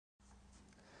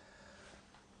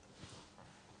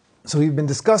So we've been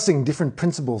discussing different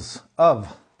principles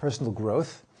of personal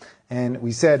growth. And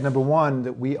we said, number one,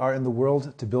 that we are in the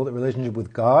world to build a relationship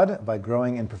with God by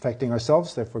growing and perfecting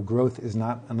ourselves. Therefore, growth is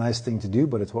not a nice thing to do,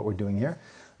 but it's what we're doing here.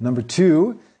 Number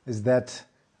two is that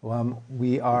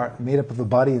we are made up of a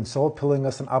body and soul pulling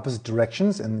us in opposite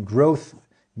directions. And growth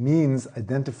means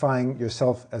identifying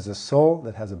yourself as a soul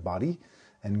that has a body.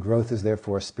 And growth is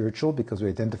therefore spiritual because we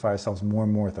identify ourselves more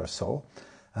and more with our soul.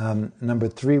 Number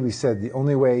three, we said the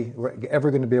only way we're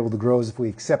ever going to be able to grow is if we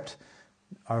accept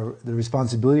the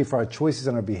responsibility for our choices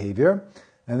and our behavior.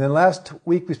 And then last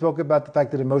week we spoke about the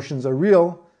fact that emotions are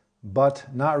real, but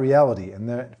not reality. And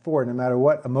therefore, no matter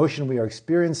what emotion we are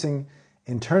experiencing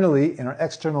internally in our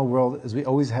external world, is we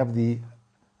always have the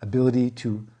ability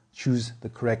to choose the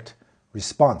correct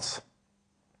response.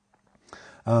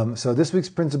 So this week's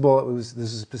principle,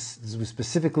 this was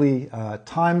specifically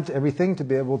timed everything to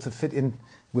be able to fit in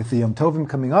with the Yom Tovim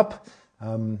coming up,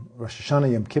 Rosh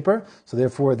Hashanah, Yom Kippur. So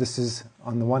therefore, this is,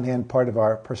 on the one hand, part of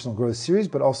our personal growth series,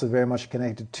 but also very much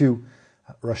connected to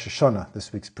Rosh Hashanah,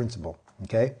 this week's principle.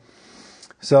 Okay?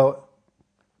 So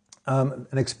an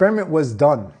experiment was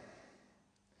done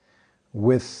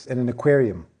in an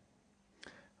aquarium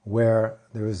where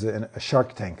there was a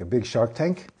shark tank, a big shark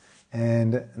tank,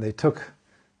 and they took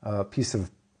a piece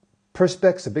of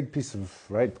Perspex, a big piece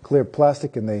of clear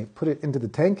plastic, and they put it into the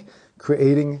tank,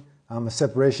 creating a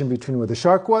separation between where the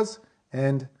shark was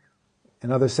and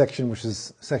another section which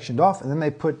is sectioned off. And then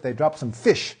they dropped some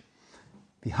fish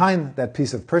behind that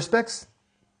piece of Perspex,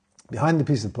 behind the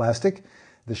piece of plastic.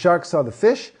 The shark saw the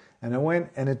fish, and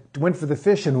it went for the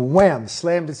fish, and wham,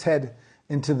 slammed its head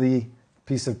into the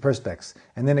piece of Perspex.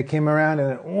 And then it came around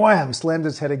and it wham, slammed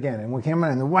its head again. And it came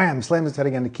around and wham, slammed its head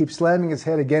again. It keeps slamming its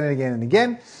head again and again and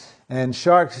again. And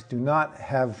sharks do not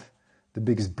have the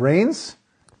biggest brains.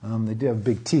 They do have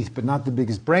big teeth, but not the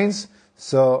biggest brains.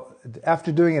 So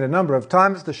after doing it a number of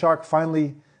times, the shark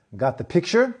finally got the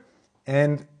picture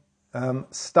and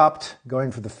stopped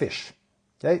going for the fish.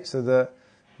 Okay, so the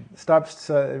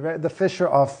fish are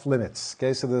off limits.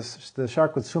 Okay, so the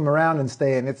shark would swim around and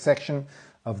stay in its section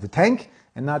of the tank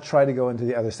and not try to go into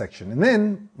the other section. And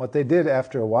then what they did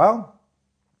after a while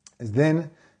is then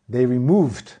they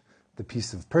removed the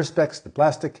piece of Perspex, the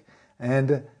plastic,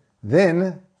 and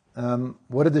then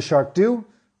what did the shark do?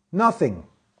 Nothing.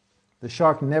 The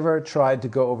shark never tried to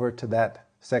go over to that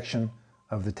section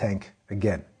of the tank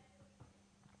again.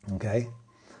 Okay?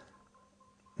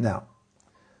 Now,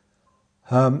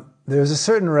 there's a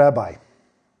certain rabbi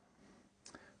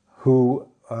who,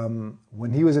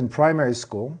 when he was in primary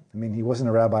school, he wasn't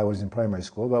a rabbi when he was in primary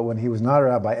school, but when he was not a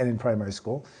rabbi and in primary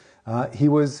school, he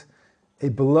was a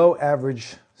below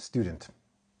average student.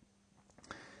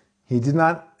 He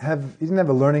didn't have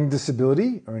a learning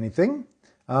disability or anything,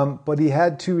 but he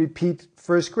had to repeat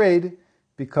first grade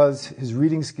because his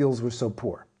reading skills were so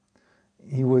poor.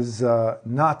 He was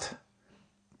not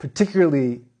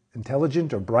particularly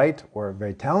intelligent or bright or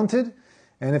very talented,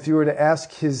 and if you were to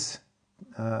ask his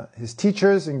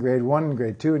teachers in grade 1, and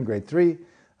grade 2, and grade 3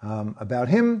 about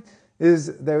him,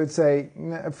 they would say,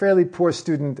 a fairly poor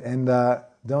student, and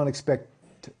don't expect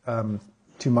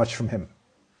too much from him.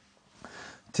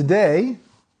 Today,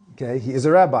 he is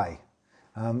a rabbi.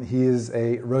 He is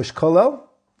a Rosh Kolo.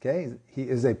 He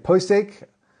is a posek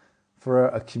for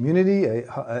a community, a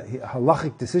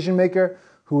halachic decision maker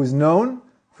who is known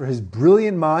for his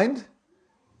brilliant mind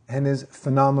and his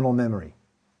phenomenal memory.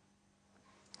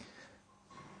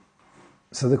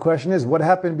 So the question is, what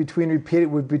happened between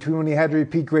when he had to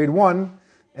repeat grade 1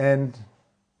 and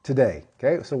today?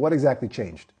 So what exactly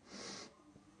changed?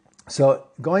 So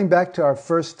going back to our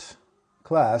first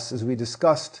class, as we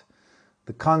discussed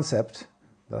the concept,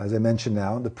 as I mentioned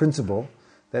now, the principle,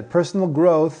 that personal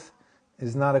growth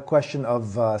is not a question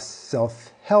of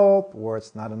self-help, or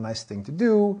it's not a nice thing to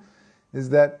do, is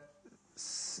that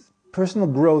personal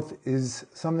growth is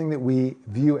something that we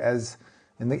view as,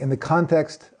 in the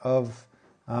context of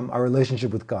our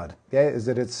relationship with God. Is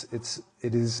that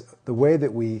it is the way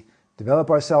that we develop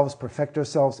ourselves, perfect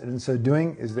ourselves, and in so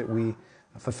doing is that we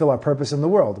fulfill our purpose in the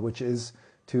world, which is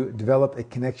to develop a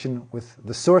connection with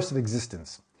the source of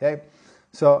existence.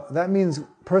 So that means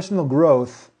personal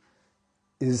growth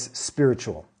is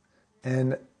spiritual.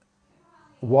 And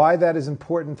why that is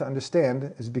important to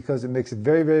understand is because it makes a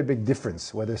very, very big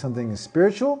difference whether something is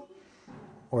spiritual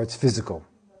or it's physical.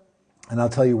 And I'll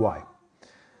tell you why.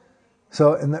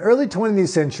 So in the early 20th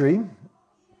century,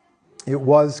 it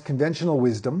was conventional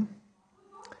wisdom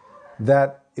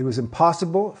that it was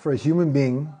impossible for a human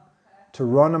being to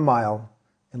run a mile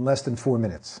in less than 4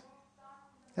 minutes.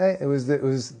 They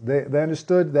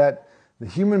understood that the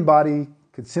human body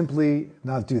could simply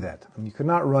not do that. I mean, you could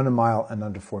not run a mile in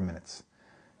under 4 minutes.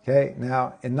 Okay,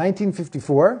 now in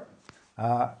 1954,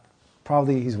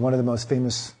 probably he's one of the most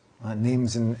famous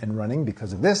names in running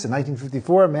because of this. In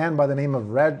 1954, a man by the name of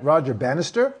Roger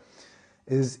Bannister,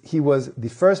 he was the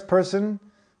first person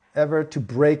ever to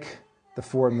break the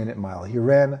 4-minute mile. He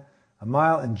ran a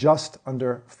mile in just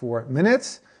under 4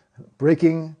 minutes,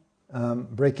 breaking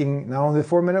not only the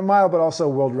 4-minute mile, but also a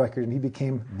world record, and he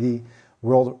became the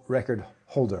world record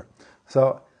holder.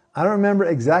 So I don't remember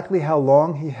exactly how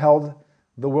long he held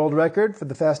the world record for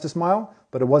the fastest mile,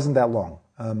 but it wasn't that long.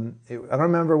 I don't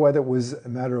remember whether it was a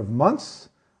matter of months.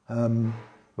 It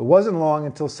wasn't long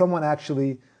until someone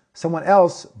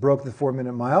else broke the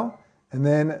 4-minute mile and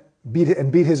then beat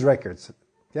his records.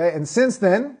 Okay, and since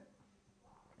then,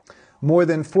 more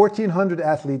than 1,400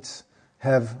 athletes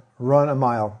have run a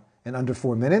mile in under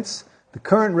 4 minutes. The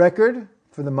current record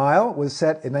for the mile was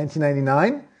set in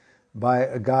 1999 by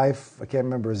a guy, I can't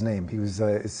remember his name. He was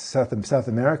South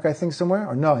America, I think, somewhere.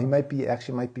 Or no, he might be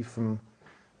from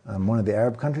one of the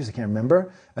Arab countries, I can't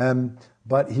remember.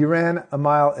 But he ran a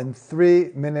mile in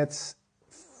 3 minutes,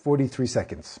 43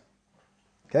 seconds.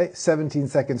 Okay, 17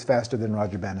 seconds faster than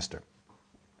Roger Bannister.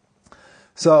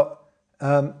 So,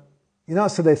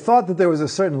 so they thought that there was a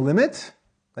certain limit.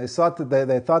 They thought that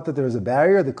there was a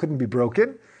barrier that couldn't be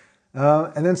broken.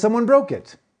 And then someone broke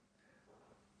it.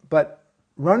 But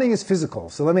running is physical.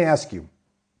 So let me ask you.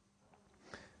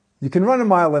 You can run a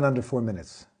mile in under 4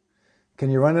 minutes. Can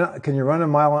you run a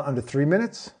mile in under 3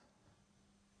 minutes?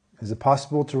 Is it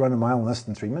possible to run a mile in less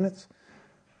than 3 minutes?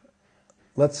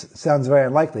 Sounds very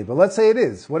unlikely, but let's say it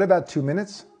is. What about 2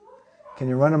 minutes? Can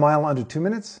you run a mile under 2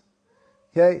 minutes?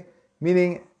 Okay,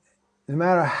 meaning no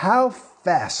matter how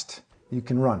fast you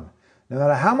can run, no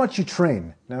matter how much you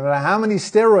train, no matter how many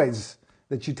steroids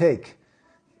that you take,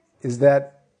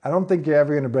 I don't think you're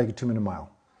ever going to break a 2-minute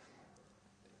mile.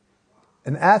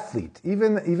 An athlete,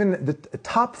 even the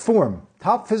top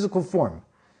physical form,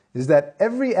 is that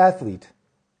every athlete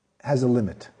has a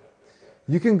limit.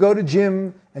 You can go to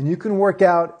gym and you can work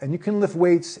out and you can lift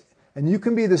weights and you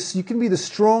can be the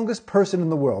strongest person in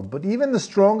the world. But even the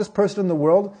strongest person in the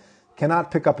world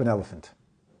cannot pick up an elephant.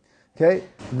 Okay,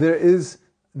 you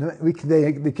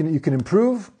can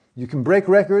improve, you can break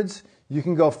records, you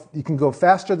can go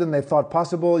faster than they thought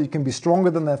possible, you can be stronger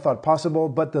than they thought possible,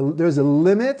 but there's a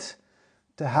limit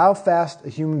to how fast a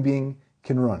human being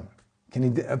can run.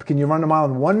 Can you run a mile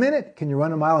in 1 minute? Can you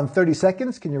run a mile in 30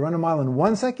 seconds? Can you run a mile in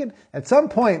 1 second? At some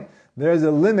point, there's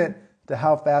a limit to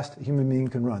how fast a human being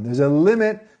can run. There's a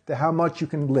limit to how much you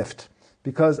can lift,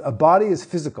 because a body is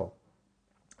physical.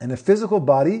 And a physical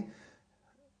body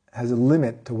has a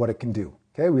limit to what it can do.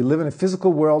 Okay? We live in a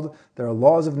physical world. There are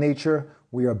laws of nature.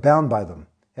 We are bound by them.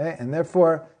 Okay? And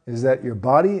therefore, is that your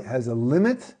body has a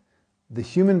limit. The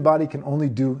human body can only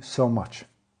do so much.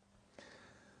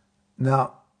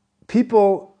 Now,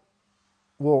 people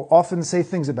will often say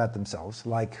things about themselves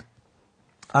like,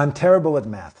 I'm terrible at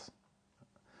math.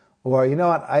 Or, you know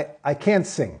what, I can't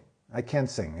sing. I can't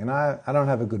sing, and I don't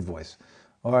have a good voice.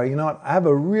 Or, you know what, I have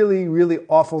a really, really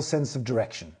awful sense of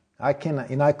direction. I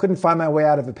couldn't find my way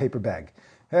out of a paper bag.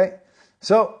 Okay?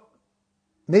 So,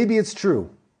 maybe it's true.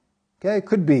 Okay? It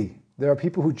could be. There are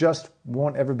people who just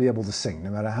won't ever be able to sing, no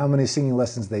matter how many singing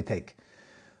lessons they take.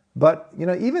 But,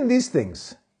 even these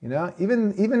things,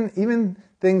 even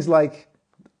things like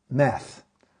math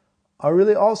are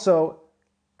really also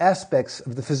aspects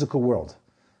of the physical world.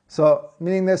 So,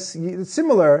 meaning this, it's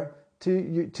similar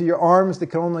to your arms that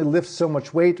can only lift so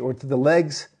much weight, or to the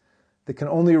legs that can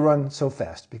only run so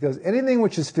fast. Because anything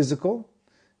which is physical,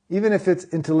 even if it's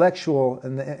intellectual,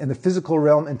 in the physical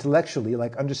realm intellectually,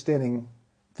 like understanding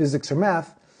physics or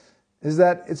math, is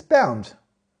that it's bound.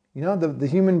 The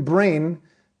human brain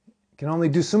can only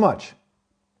do so much.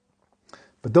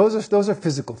 But those are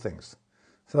physical things.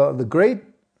 So the great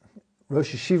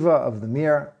Rosh Yeshiva of the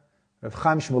Mir, Rav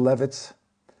Chaim Shmulevitz,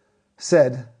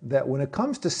 said that when it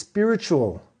comes to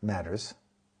spiritual matters,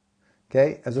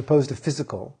 okay, as opposed to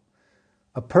physical,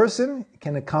 a person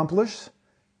can accomplish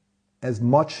as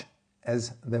much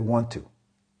as they want to.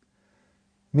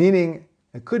 Meaning,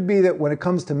 it could be that when it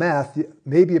comes to math,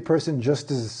 maybe a person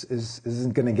just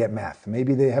isn't going to get math.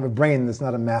 Maybe they have a brain that's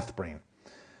not a math brain.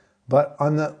 But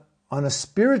on a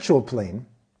spiritual plane,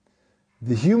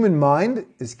 the human mind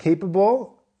is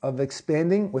capable of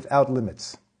expanding without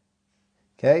limits.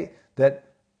 Okay?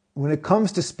 That when it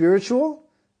comes to spiritual,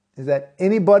 is that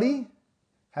anybody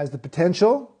has the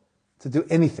potential to do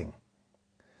anything.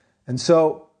 And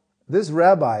so this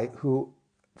rabbi who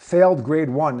failed grade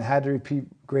 1, had to repeat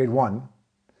grade 1,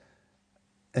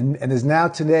 and is now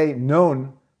today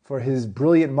known for his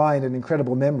brilliant mind and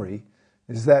incredible memory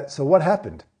is that, so what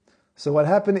happened? So what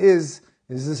happened is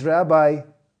this rabbi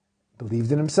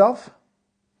believed in himself,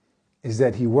 is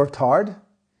that he worked hard,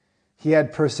 he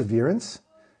had perseverance,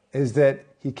 is that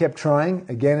he kept trying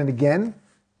again and again.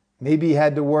 Maybe he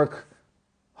had to work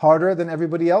harder than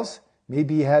everybody else.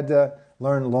 Maybe he had to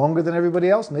learn longer than everybody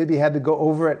else. Maybe he had to go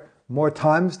over it more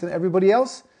times than everybody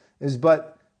else.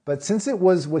 But since it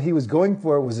was what he was going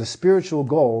for, was a spiritual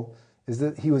goal, is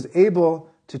that he was able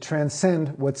to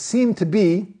transcend what seemed to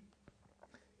be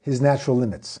his natural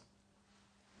limits.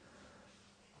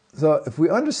 So if we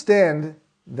understand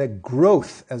that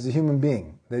growth as a human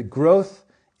being, that growth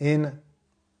in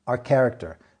our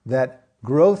character, that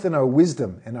growth in our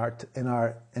wisdom, in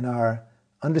our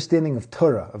understanding of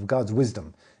Torah, of God's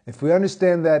wisdom, if we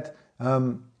understand that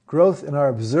growth in our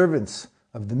observance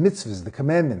of the mitzvahs, the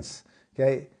commandments,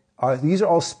 okay, these are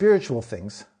all spiritual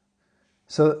things.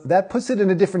 So that puts it in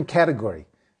a different category.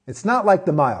 It's not like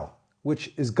the mile,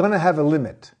 which is going to have a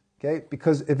limit. Okay?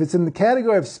 Because if it's in the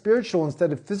category of spiritual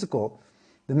instead of physical,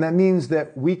 then that means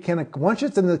that we can, once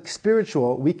it's in the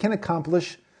spiritual, we can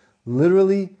accomplish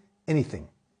literally anything.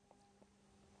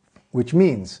 Which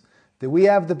means that we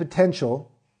have the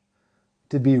potential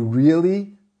to be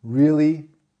really, really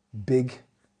big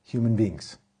human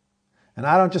beings. And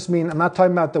I don't just mean, I'm not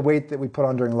talking about the weight that we put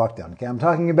on during lockdown. Okay? I'm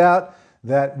talking about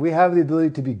that we have the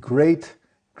ability to be great,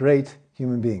 great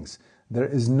human beings. There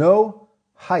is no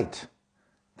height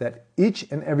that each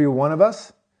and every one of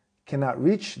us cannot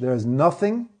reach. There is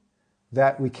nothing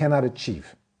that we cannot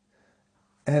achieve.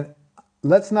 And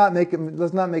let's not make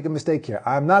a mistake here.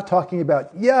 I'm not talking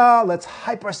about, let's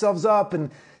hype ourselves up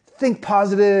and think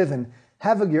positive and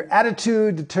have your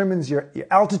attitude determines your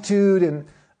altitude. And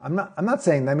I'm not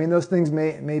saying that. I mean, those things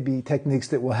may be techniques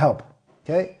that will help.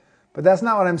 Okay? But that's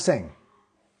not what I'm saying.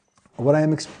 What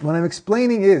I'm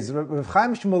explaining is, Rav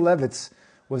Chaim Shmulevitz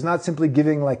was not simply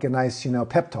giving like a nice,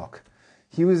 pep talk.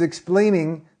 He was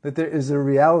explaining that there is a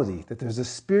reality, that there's a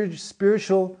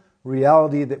spiritual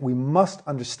reality that we must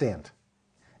understand.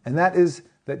 And that is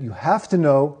that you have to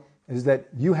know is that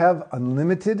you have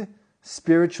unlimited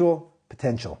spiritual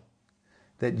potential.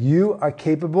 That you are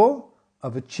capable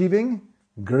of achieving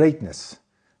greatness.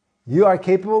 You are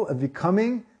capable of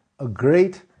becoming a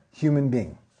great human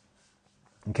being.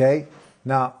 Okay?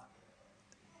 Now,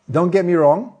 don't get me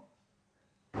wrong.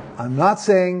 I'm not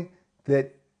saying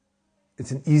that it's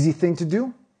an easy thing to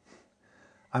do.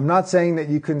 I'm not saying that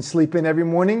you can sleep in every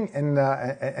morning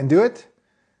and do it.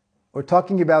 We're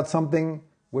talking about something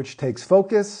which takes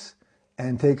focus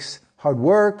and takes hard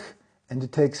work and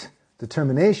it takes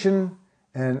determination,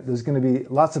 and there's going to be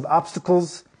lots of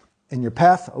obstacles in your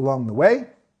path along the way.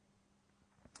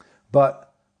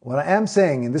 But what I am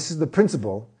saying, and this is the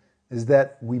principle, is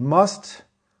that we must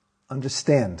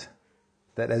understand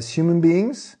that as human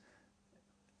beings,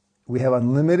 we have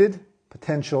unlimited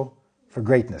potential for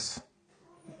greatness.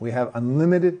 We have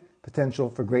unlimited potential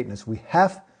for greatness. We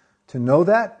have to know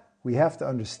that. We have to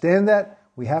understand that.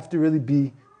 We have to really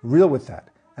be real with that.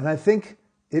 And I think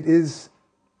it is,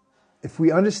 if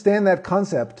we understand that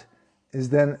concept, is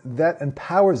then that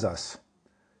empowers us,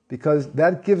 because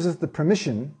that gives us the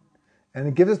permission and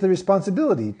it gives us the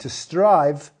responsibility to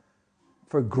strive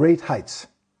for great heights.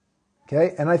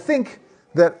 Okay? And I think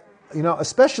that,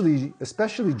 especially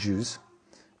Jews,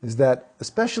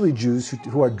 especially Jews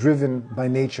who are driven by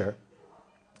nature,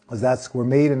 as we're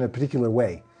made in a particular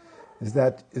way,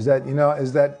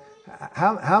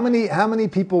 how many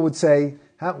people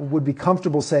would be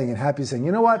comfortable saying and happy saying,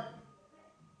 you know what?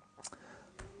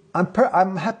 I'm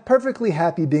perfectly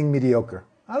happy being mediocre.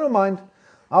 I don't mind.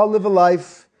 I'll live a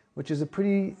life which is a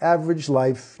pretty average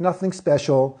life, nothing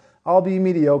special. I'll be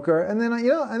mediocre, and then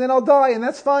I'll die, and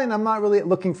that's fine. I'm not really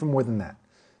looking for more than that.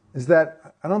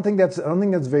 I don't think that's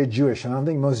very Jewish. I don't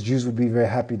think most Jews would be very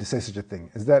happy to say such a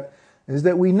thing. Is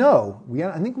that we know?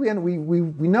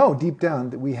 We know deep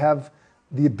down that we have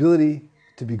the ability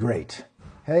to be great.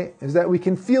 Okay? Is that we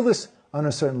can feel this on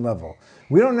a certain level.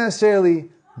 We don't necessarily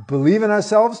believe in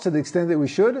ourselves to the extent that we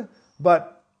should,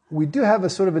 but we do have a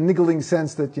sort of a niggling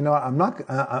sense that I'm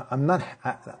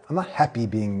not happy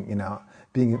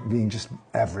being just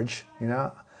average.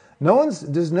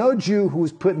 There's no Jew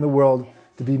who's put in the world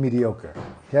to be mediocre.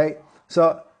 Okay,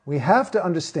 so we have to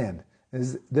understand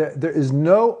there is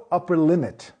no upper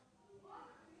limit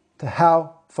to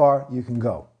how far you can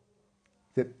go.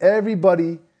 That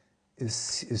everybody who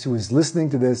is listening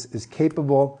to this is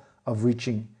capable of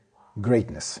reaching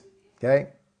greatness. Okay.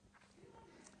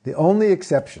 The only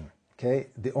exception,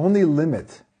 the only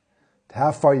limit to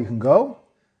how far you can go,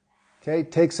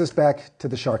 takes us back to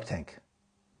the Shark Tank.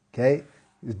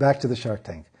 Back to the Shark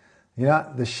Tank.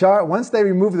 The shark, once they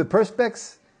removed the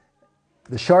perspex,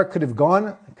 the shark could have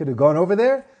gone over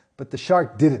there, but the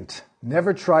shark didn't.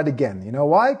 Never tried again. You know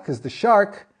why? Because the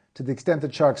shark, to the extent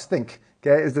that sharks think,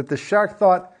 okay, is that the shark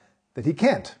thought that he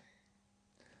can't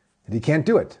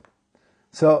do it.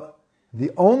 So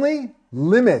the only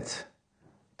limit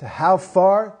to how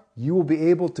far you will be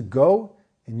able to go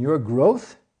in your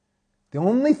growth, the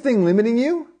only thing limiting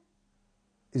you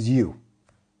is you.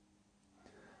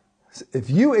 So if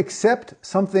you accept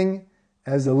something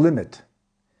as a limit,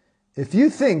 if you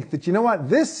think that, you know what,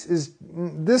 this is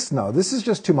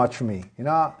just too much for me,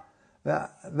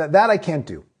 that I can't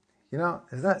do,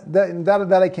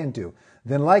 that I can't do,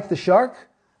 then like the shark,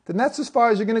 then that's as far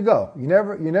as you're going to go. You're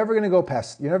never going to go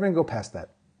past that.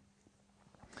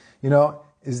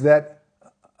 Is that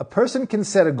a person can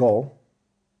set a goal,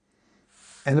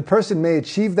 and the person may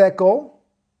achieve that goal,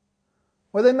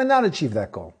 or they may not achieve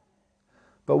that goal.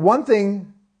 But one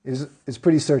thing is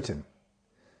pretty certain,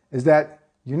 is that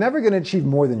you're never going to achieve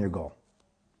more than your goal,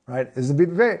 right? Because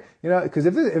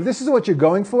if this is what you're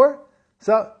going for,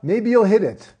 so maybe you'll hit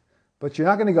it, but you're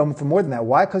not going to go for more than that.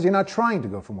 Why? Because you're not trying to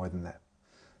go for more than that.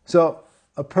 So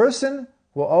a person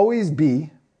will always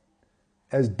be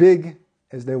as big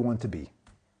as they want to be.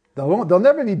 They'll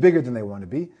never be bigger than they want to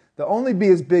be. They'll only be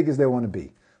as big as they want to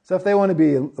be. So if they want to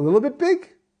be a little bit big,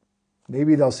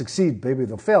 maybe they'll succeed, maybe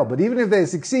they'll fail. But even if they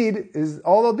succeed,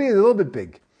 all they'll be is a little bit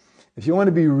big. If you want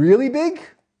to be really big,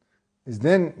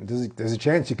 then there's a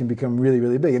chance you can become really,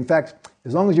 really big. In fact,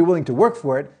 as long as you're willing to work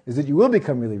for it, is that you will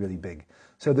become really, really big.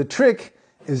 So the trick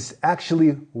is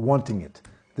actually wanting it.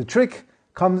 The trick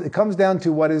comes down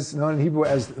to what is known in Hebrew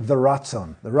as the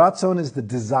ratzon. The ratzon is the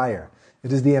desire.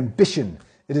 It is the ambition.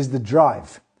 It is the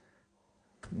drive.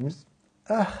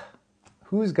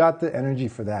 Who's got the energy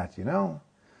for that,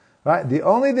 Right? The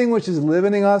only thing which is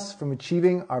limiting us from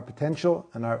achieving our potential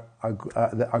and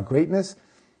our greatness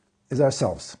is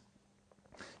ourselves.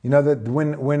 That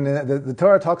when the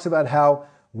Torah talks about how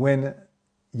when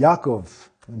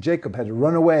Jacob had to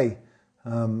run away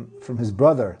from his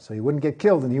brother so he wouldn't get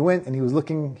killed, and he went and he was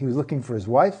looking for his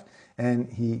wife, and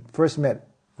he first met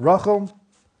Rachel.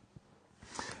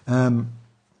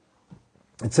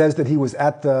 It says that he was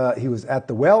at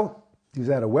a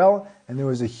well, and there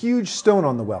was a huge stone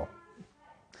on the well.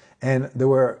 And it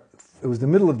was the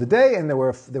middle of the day, and there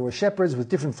were shepherds with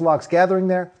different flocks gathering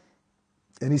there.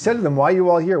 And he said to them, "Why are you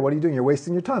all here? What are you doing? You're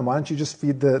wasting your time. Why don't you just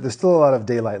feed there's still a lot of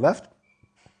daylight left.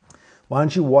 Why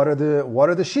don't you water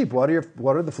the sheep,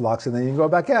 water the flocks, and then you can go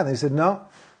back out?" And they said, "No,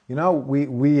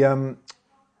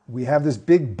 we have this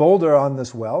big boulder on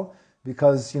this well,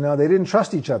 because, they didn't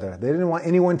trust each other. They didn't want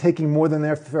anyone taking more than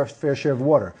their fair share of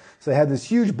water. So they had this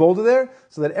huge boulder there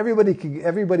so that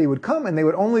everybody would come, and they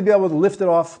would only be able to lift it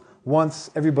off once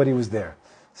everybody was there."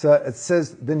 So it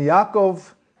says, then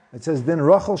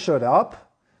Rachel showed up.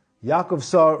 Yaakov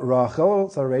saw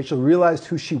Rachel, realized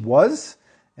who she was,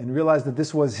 and realized that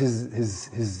this was his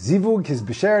zivug, his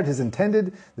besheret, his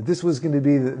intended, that this was going to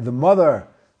be the mother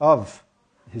of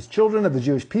his children, of the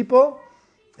Jewish people.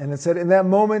 And it said in that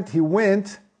moment he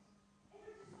went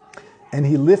and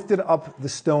he lifted up the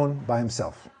stone by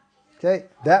himself. Okay?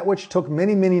 That which took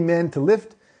many, many men to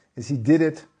lift, is he did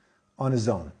it on his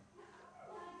own.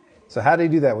 So how did he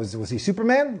do that? Was he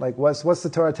Superman? Like what's the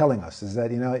Torah telling us? Is that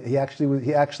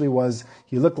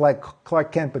he looked like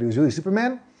Clark Kent, but he was really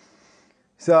Superman?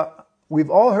 So we've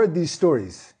all heard these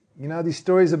stories. These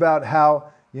stories about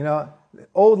how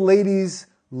old ladies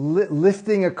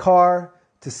lifting a car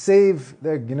to save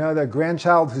their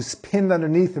grandchild who's pinned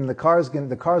underneath, and the car's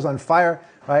on fire,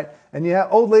 right? And you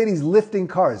have old ladies lifting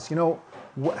cars.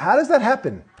 How does that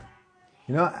happen?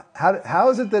 How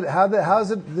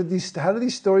do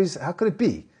these stories? How could it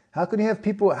be? How could you have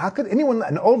people? How could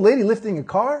an old lady lifting a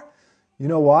car? You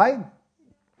know why?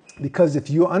 Because if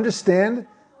you understand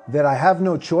that I have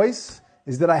no choice,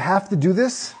 is that I have to do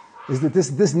this, is that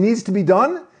this needs to be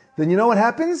done, then you know what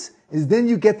happens? Is then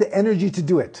you get the energy to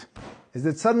do it. Is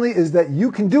that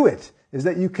you can do it. Is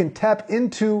that you can tap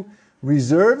into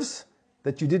reserves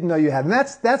that you didn't know you had. And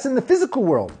that's in the physical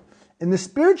world. In the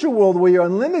spiritual world, where you're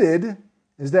unlimited,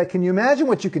 is that, can you imagine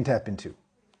what you can tap into?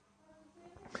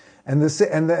 And the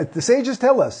sages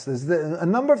tell us, there's a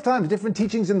number of times, different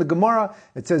teachings in the Gemara,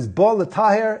 it says, Ba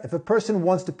l'taher, if a person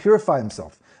wants to purify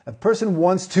himself, if a person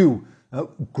wants to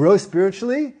grow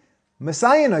spiritually,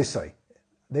 Messiah Noisai,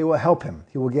 they will help him.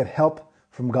 He will get help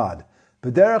from God.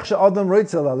 B'derech she'adam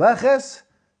roitzel aleches,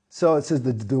 so it says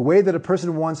the way that a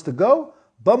person wants to go,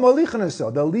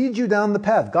 B'malichan, they'll lead you down the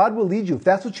path. God will lead you. If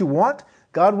that's what you want,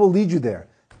 God will lead you there.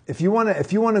 If you want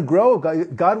to grow,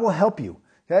 God will help you.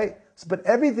 Okay? But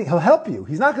everything, he'll help you.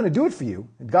 He's not going to do it for you.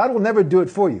 God will never do it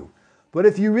for you. But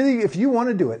if you want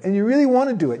to do it, and you really want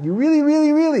to do it, you really,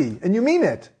 and you mean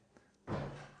it,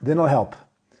 then it'll help.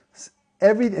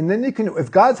 And then you can,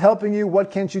 if God's helping you, what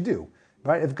can't you do?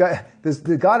 Right? If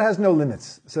God has no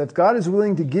limits. So if God is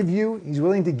willing to give you, He's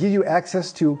willing to give you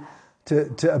access to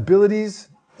abilities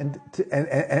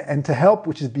and to help,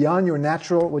 which is beyond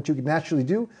what you can naturally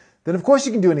do, then of course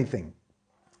you can do anything.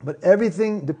 But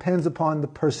everything depends upon the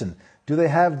person. Do they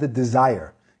have the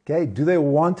desire? Okay? Do they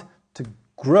want to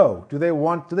grow? Do they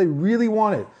really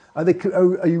want it?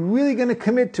 Are you really going to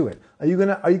commit to it? Are you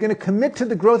going to commit to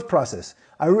the growth process?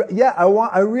 I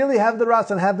really have the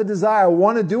ratzon, have the desire, I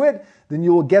want to do it, then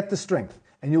you will get the strength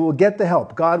and you will get the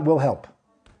help. God will help.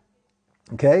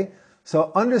 Okay?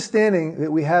 So understanding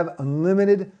that we have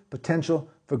unlimited potential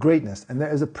for greatness. And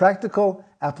there is a practical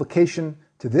application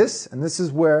to this, and this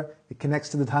is where it connects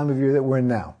to the time of year that we're in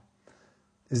now,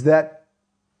 is that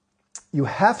you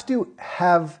have to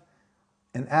have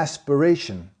an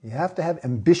aspiration, you have to have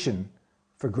ambition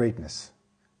for greatness.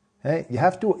 Okay? You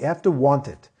have to want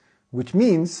it, which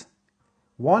means,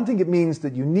 wanting it means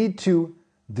that you need to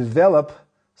develop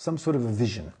some sort of a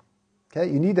vision.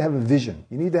 Okay? You need to have a vision.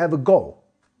 You need to have a goal.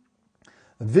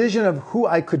 A vision of who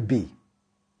I could be.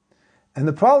 And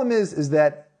the problem is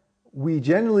that we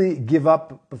generally give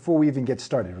up before we even get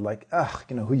started. We're like,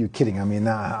 who are you kidding? I mean,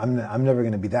 I'm never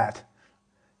going to be that.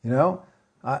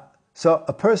 So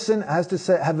a person has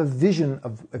to have a vision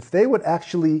of if they would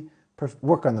actually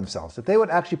work on themselves, if they would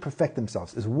actually perfect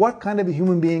themselves, is what kind of a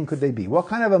human being could they be? What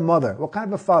kind of a mother? What kind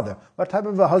of a father? What type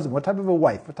of a husband? What type of a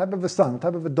wife? What type of a son? What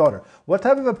type of a daughter? What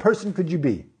type of a person could you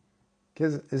be?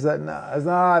 Because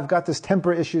I've got this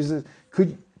temper issues.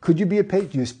 Could you be do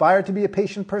you aspire to be a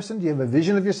patient person? Do you have a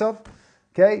vision of yourself?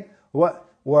 Okay?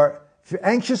 Or if you're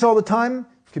anxious all the time,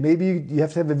 maybe you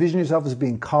have to have a vision of yourself as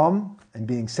being calm and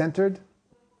being centered.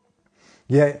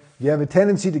 Yeah, you have a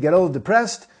tendency to get a little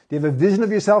depressed. Do you have a vision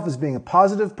of yourself as being a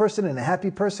positive person and a happy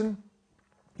person?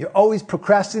 You're always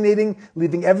procrastinating,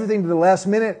 leaving everything to the last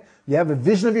minute. You have a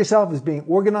vision of yourself as being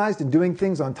organized and doing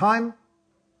things on time.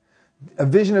 A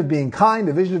vision of being kind,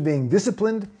 a vision of being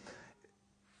disciplined.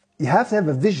 You have to have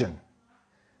a vision.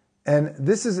 And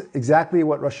this is exactly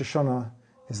what Rosh Hashanah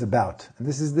is about. And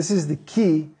this is the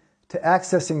key to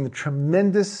accessing the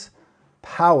tremendous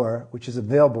power which is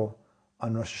available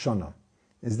on Rosh Hashanah.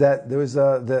 Is that there was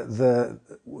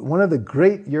one of the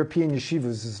great European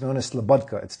yeshivas is known as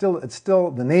Slobodka. It's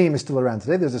still the name is still around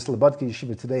today. There's a Slobodka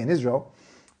yeshiva today in Israel,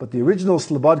 but the original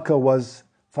Slobodka was,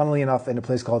 funnily enough, in a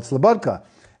place called Slobodka.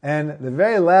 And the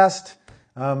very last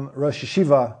Rosh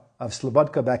Yeshiva of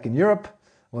Slobodka back in Europe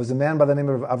was a man by the name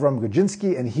of Avram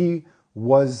Grudzinski, and he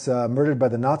was murdered by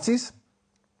the Nazis.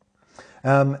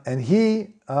 And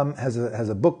he has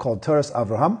a book called Toras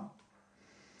Avraham,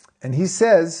 and he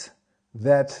says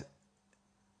that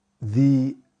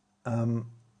the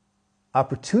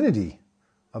opportunity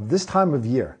of this time of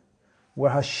year,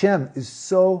 where Hashem is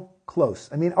so close.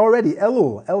 I mean, already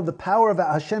Elul, the power of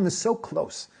Hashem is so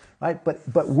close, right?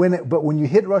 But when you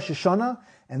hit Rosh Hashanah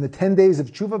and the 10 days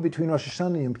of tshuva between Rosh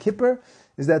Hashanah and Yom Kippur,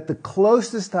 is that the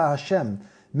closest to Hashem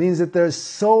means that there is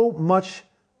so much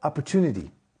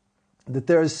opportunity, that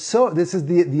this is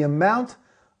the amount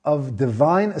of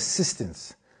divine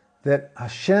assistance that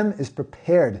Hashem is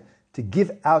prepared to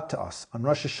give out to us on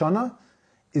Rosh Hashanah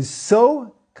is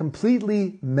so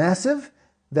completely massive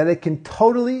that it can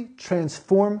totally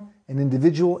transform an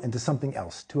individual into something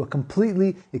else.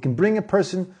 It can bring a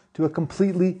person to a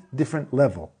completely different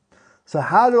level. So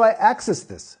how do I access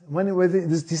this?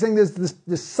 He's saying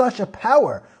there's such a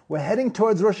power. We're heading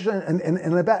towards Rosh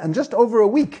Hashanah and just over a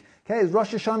week. Okay,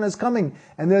 Rosh Hashanah is coming,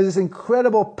 and there's this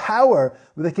incredible power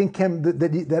that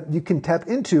you can tap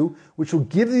into, which will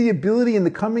give you the ability in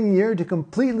the coming year to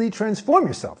completely transform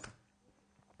yourself.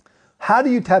 How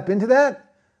do you tap into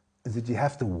that? Is that you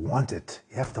have to want it.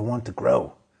 You have to want to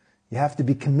grow. You have to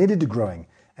be committed to growing.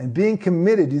 And being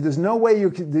committed, there's no way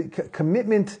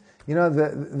commitment.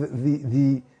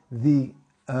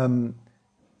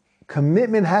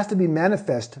 Commitment has to be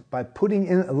manifest by putting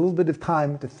in a little bit of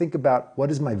time to think about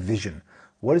what is my vision?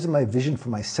 What is my vision for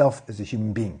myself as a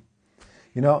human being?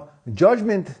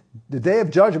 Judgment, the day of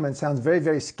judgment sounds very,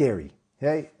 very scary.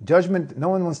 Okay? Judgment, no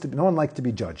one likes to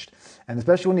be judged. And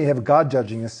especially when you have God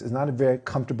judging us, is not a very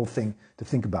comfortable thing to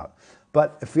think about.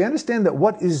 But if we understand that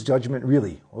what is judgment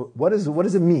really? What does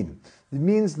it mean? It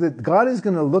means that God is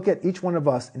going to look at each one of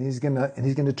us and He's going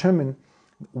to determine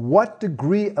what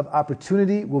degree of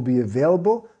opportunity will be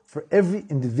available for every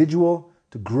individual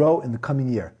to grow in the coming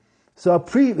year. So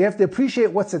we have to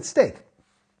appreciate what's at stake.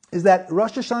 is that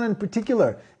Rosh Hashanah in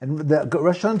particular, and the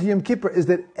Rosh Hashanah to Yom Kippur, is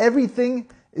that everything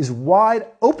is wide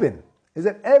open. Is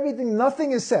that everything,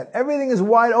 nothing is set. Everything is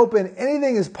wide open.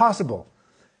 Anything is possible.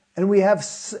 And we have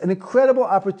an incredible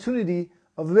opportunity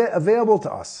available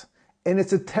to us. And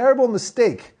it's a terrible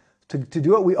mistake to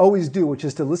do what we always do, which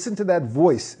is to listen to that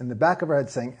voice in the back of our head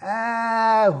saying,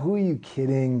 who are you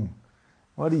kidding?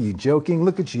 What are you joking?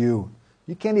 Look at you.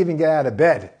 You can't even get out of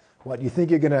bed. What, you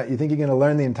think you're gonna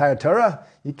learn the entire Torah?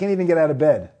 You can't even get out of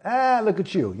bed. Look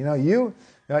at you.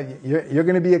 You're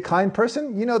gonna be a kind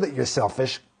person? You know that you're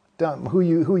selfish. Who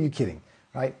are you kidding?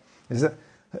 Right?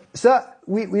 So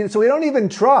we don't even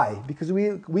try because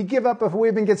we give up before we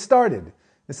even get started.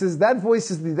 That voice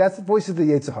is the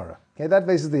Yetzer Hara. Okay, that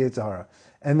voice is the Yetzer Hara.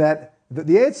 And that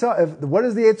what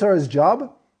is the Yetzer Hara's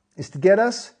job? Is to get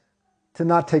us to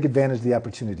not take advantage of the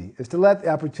opportunity. Is to let the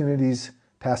opportunities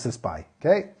pass us by.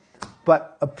 Okay?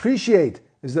 But appreciate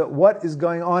is that what is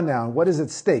going on now, what is at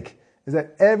stake, is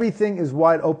that everything is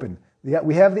wide open.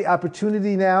 We have the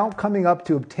opportunity now coming up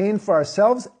to obtain for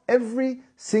ourselves every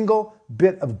single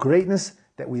bit of greatness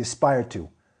that we aspire to.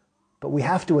 But we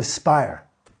have to aspire.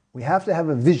 We have to have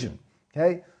a vision.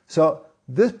 Okay? So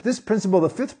this principle, the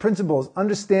fifth principle, is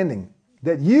understanding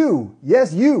that you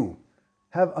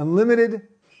have unlimited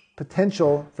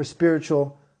potential for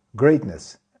spiritual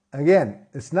greatness. Again,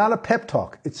 it's not a pep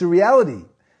talk. It's a reality.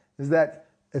 Is that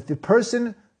if the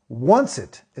person wants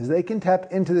it, is they can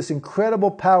tap into this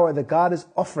incredible power that God is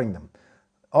offering them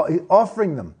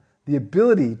the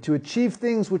ability to achieve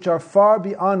things which are far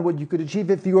beyond what you could achieve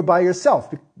if you were by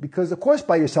yourself. Because of course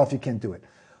by yourself you can't do it.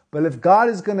 But if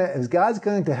God's going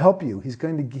to help you, He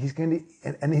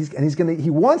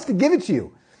wants to give it to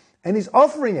you, and He's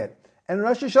offering it. And in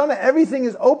Rosh Hashanah, everything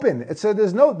is open. So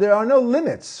there are no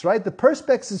limits, right? The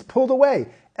perspex is pulled away.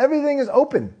 Everything is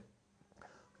open.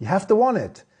 You have to want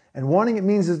it. And wanting it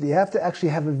means is that you have to actually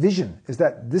have a vision. Is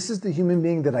that this is the human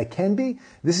being that I can be.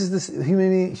 This is the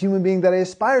human being that I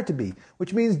aspire to be.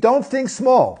 Which means don't think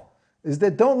small. Is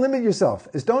that don't limit yourself.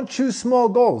 Is don't choose small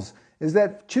goals. Is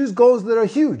that choose goals that are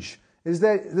huge. Is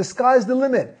that the sky's the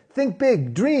limit. Think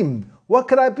big. Dream. What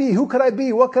could I be? Who could I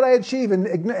be? What could I achieve?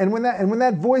 And when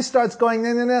that voice starts going,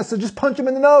 no, so just punch him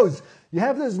in the nose. You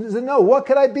have to know, what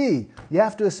could I be? You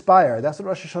have to aspire. That's what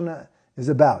Rosh Hashanah is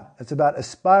about. It's about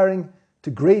aspiring to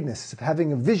greatness,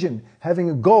 having a vision, having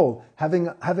a goal,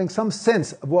 having some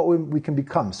sense of what we can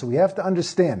become. So we have to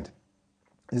understand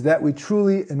is that we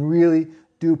truly and really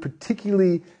do,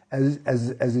 particularly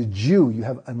as a Jew, you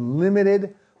have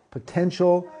unlimited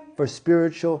potential for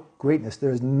spiritual greatness.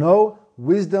 There is no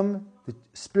wisdom,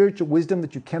 spiritual wisdom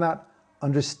that you cannot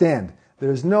understand.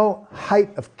 There is no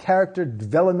height of character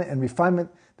development and refinement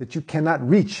that you cannot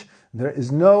reach. There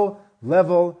is no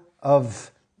level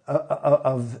of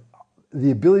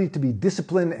the ability to be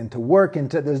disciplined and to work,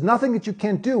 there's nothing that you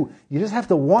can't do. You just have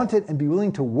to want it and be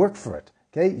willing to work for it.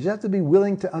 Okay? You just have to be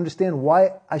willing to understand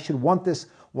why I should want this,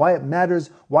 why it matters,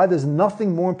 why there's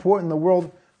nothing more important in the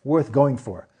world worth going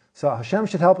for. So Hashem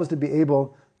should help us to be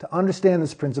able to understand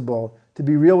this principle, to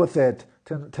be real with it,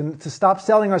 to stop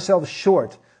selling ourselves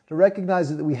short, to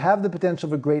recognize that we have the potential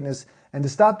for greatness, and to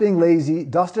stop being lazy,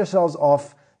 dust ourselves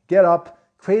off, get up,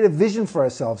 create a vision for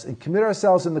ourselves, and commit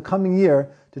ourselves in the coming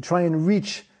year to try and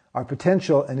reach our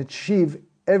potential and achieve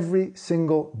every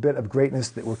single bit of greatness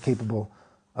that we're capable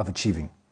of achieving.